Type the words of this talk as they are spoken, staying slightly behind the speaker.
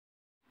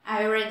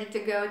Are you ready to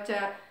go to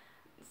a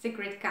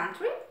secret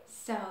country?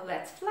 So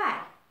let's fly.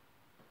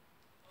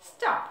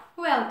 Stop.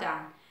 Well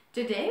done.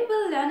 Today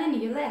we'll learn a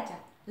new letter.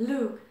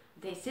 Look,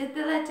 this is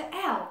the letter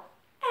L.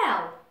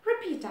 L.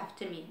 Repeat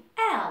after me.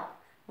 L.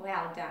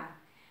 Well done.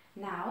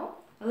 Now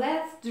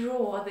let's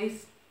draw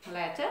this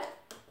letter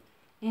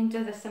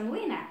into the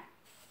semolina.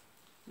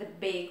 The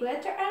big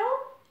letter L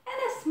and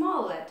a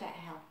small letter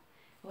L.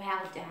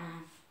 Well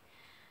done.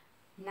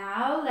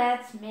 Now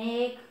let's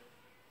make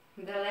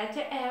the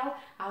letter L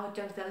out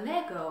of the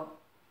Lego.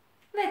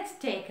 Let's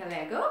take a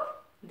Lego.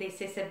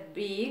 This is a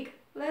big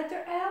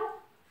letter L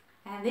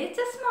and it's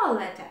a small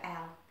letter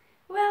L.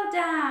 Well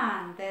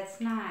done,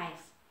 that's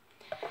nice.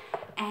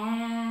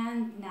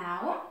 And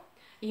now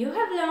you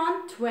have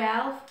learned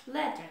 12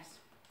 letters,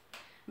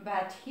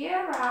 but here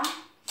are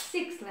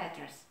 6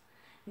 letters.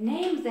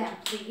 Name them,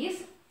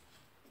 please.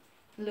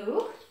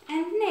 Look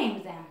and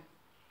name them.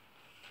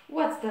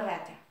 What's the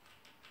letter?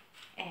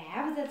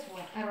 F, that's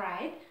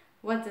right.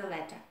 What's the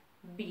letter?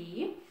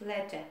 B,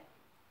 letter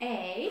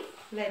A,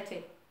 letter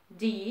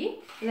D,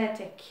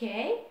 letter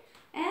K,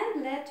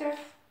 and letter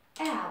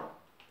L.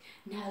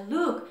 Now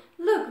look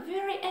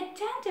very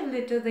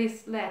attentively to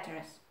these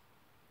letters.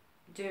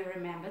 Do you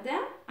remember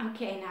them?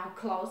 Okay, now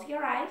close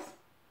your eyes.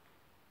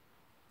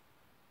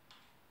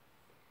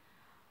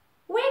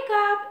 Wake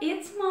up,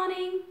 it's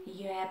morning.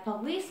 You're a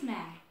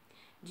policeman.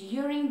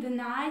 During the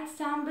night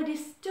somebody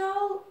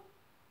stole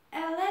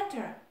a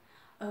letter.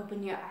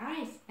 Open your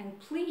eyes and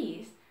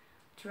please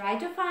try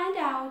to find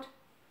out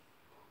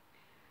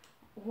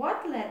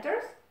what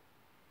letters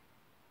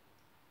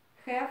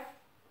have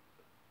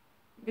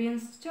been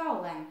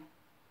stolen.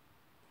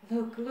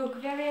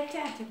 Look very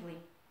attentively.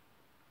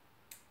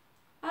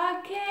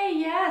 Okay,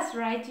 yes,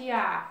 right you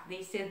are.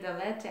 This is the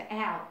letter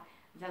L.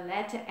 The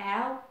letter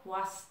L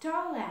was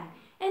stolen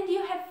and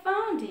you have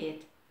found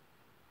it.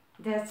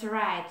 That's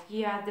right,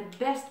 you are the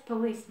best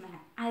policeman.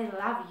 I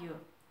love you.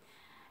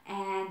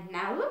 And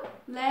now look,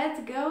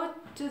 let's go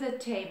to the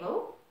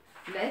table.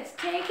 Let's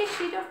take a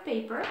sheet of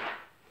paper.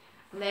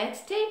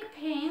 Let's take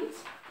paint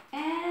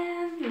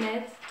and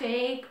let's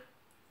take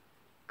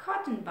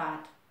cotton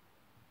bud.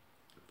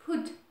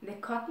 Put the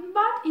cotton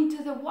bud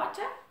into the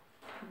water,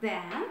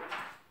 then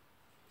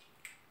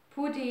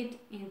put it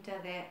into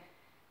the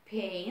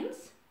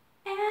paints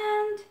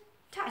and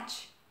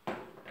touch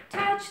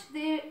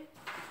the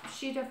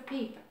sheet of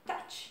paper.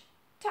 Touch.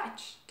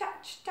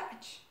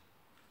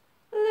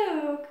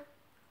 Look,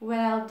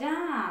 well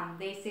done.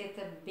 This is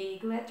a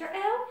big letter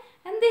L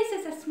and this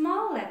is a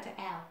small letter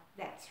L.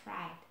 That's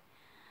right.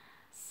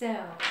 So,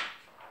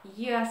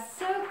 you're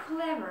so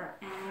clever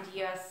and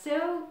you're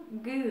so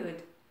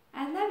good.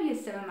 I love you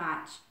so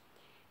much.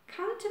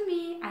 Come to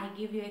me, I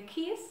give you a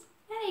kiss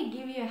and I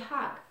give you a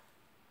hug.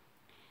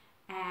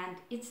 And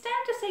it's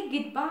time to say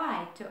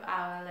goodbye to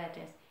our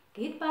letters.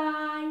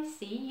 Goodbye,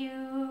 see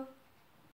you.